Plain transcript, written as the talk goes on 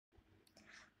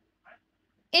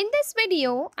In this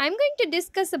video, I'm going to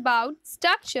discuss about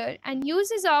structure and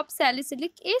uses of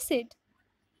salicylic acid.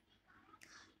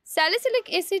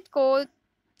 Salicylic acid को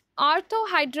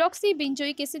ऑर्थोहाइड्रोक्सी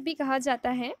benzoic acid भी कहा जाता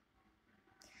है।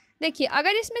 देखिए,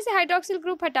 अगर इसमें से हाइड्रोक्सिल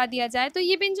ग्रुप हटा दिया जाए तो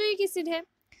ये बेंजोइक एसिड है।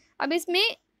 अब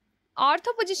इसमें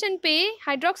ऑर्थो पोजीशन पे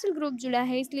हाइड्रोक्सिल ग्रुप जुड़ा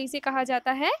है, इसलिए इसे कहा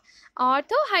जाता है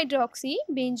ऑर्थोहाइड्रोक्सी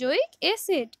benzoic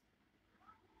acid.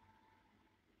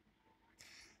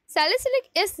 Salicylic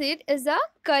acid is a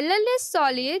colorless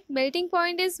solid. Melting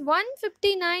point is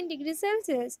 159 degrees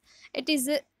Celsius. It is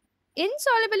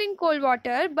insoluble in cold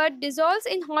water but dissolves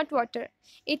in hot water,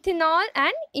 ethanol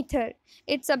and ether.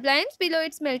 It sublimes below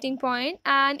its melting point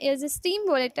and is steam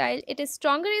volatile. It is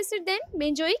stronger acid than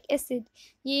benzoic acid.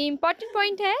 ये important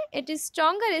point है. It is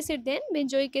stronger acid than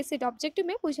benzoic acid. Objective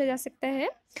में पूछा जा सकता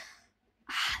है.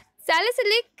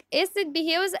 Salicylic acid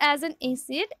behaves as an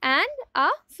acid and a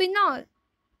phenol.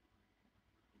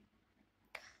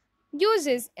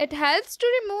 Uses: it helps to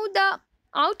remove the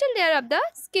outer layer of the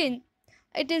skin.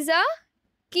 It is a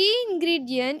key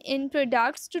ingredient in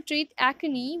products to treat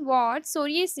acne, warts,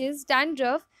 psoriasis,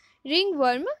 dandruff,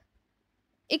 ringworm,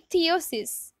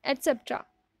 ichthyosis, etc.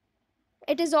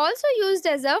 It is also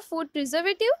used as a food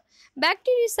preservative,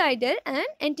 bactericidal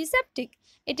and antiseptic.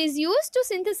 It is used to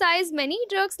synthesize many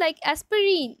drugs like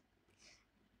aspirin,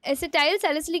 acetyl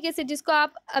salicylic acid जिसको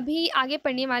आप अभी आगे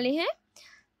पढ़ने वाले हैं,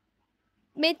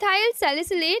 methyl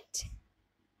salicylate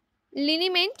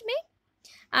liniment में,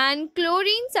 and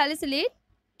chlorine salicylate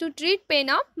to treat pain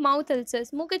of mouth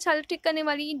ulcers. मुंह के छाले ठीक करने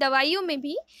वाली दवाइयों में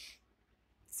भी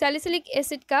सैलिसिलिक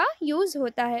एसिड का यूज़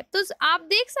होता है। तो आप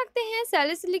देख सकते हैं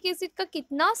सैलिसिलिक एसिड का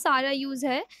कितना सारा यूज़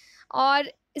है,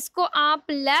 और इसको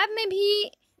आप लैब में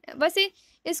भी, वैसे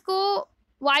इसको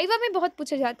वाइवा में बहुत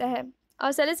पूछा जाता है,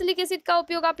 और सैलिसिलिक एसिड का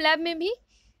उपयोग आप लैब में भी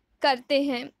करते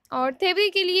हैं, और थ्योरी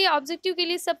के लिए, ऑब्जेक्टिव के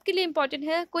लिए, सबके लिए इंपॉर्टेंट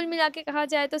है। कुल मिला के कहा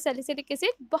जाए तो सैलिसिलिक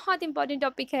एसिड बहुत इंपॉर्टेंट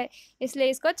टॉपिक है, इसलिए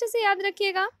इसको अच्छे से याद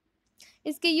रखिएगा।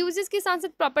 इसके यूजेस के साथ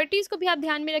साथ प्रॉपर्टीज़ को भी आप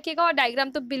ध्यान में रखिएगा, और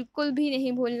डायग्राम तो बिल्कुल भी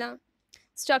नहीं भूलना।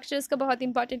 स्ट्रक्चर्स का बहुत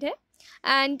इंपॉर्टेंट है।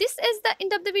 And this is the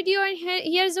end of the video, and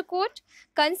here is a coat: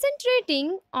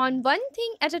 concentrating on one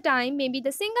thing at a time may be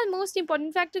the single most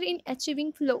important factor in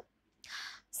achieving flow.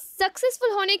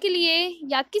 Successful होने के लिए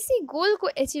या किसी गोल को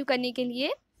achieve करने के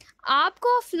लिए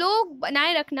आपको फ्लो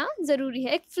बनाए रखना ज़रूरी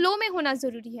है, एक फ्लो में होना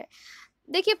ज़रूरी है।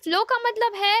 देखिए, फ्लो का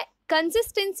मतलब है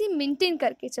कंसिस्टेंसी मेंटेन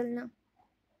करके चलना,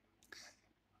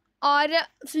 और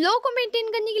फ्लो को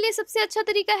मेंटेन करने के लिए सबसे अच्छा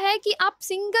तरीका है कि आप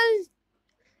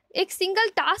एक सिंगल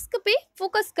टास्क पे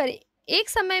फोकस करें, एक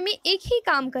समय में एक ही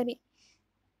काम करें,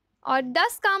 और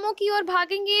 10 कामों की ओर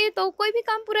भागेंगे तो कोई भी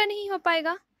काम पूरा नहीं हो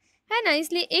पाएगा, है ना।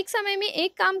 इसलिए एक समय में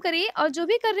एक काम करें, और जो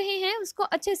भी कर रहे हैं उसको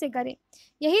अच्छे से करें।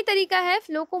 यही तरीका है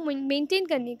फ्लो को मेंटेन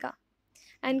करने का।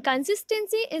 And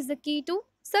consistency is the key to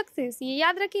success, ये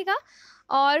याद रखिएगा,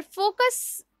 और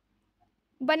फोकस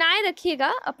बनाए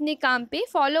रखिएगा अपने काम पे।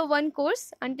 Follow one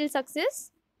course until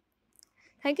success.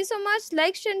 Thank you so much.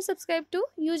 Like, share and subscribe to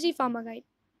UG pharma guide.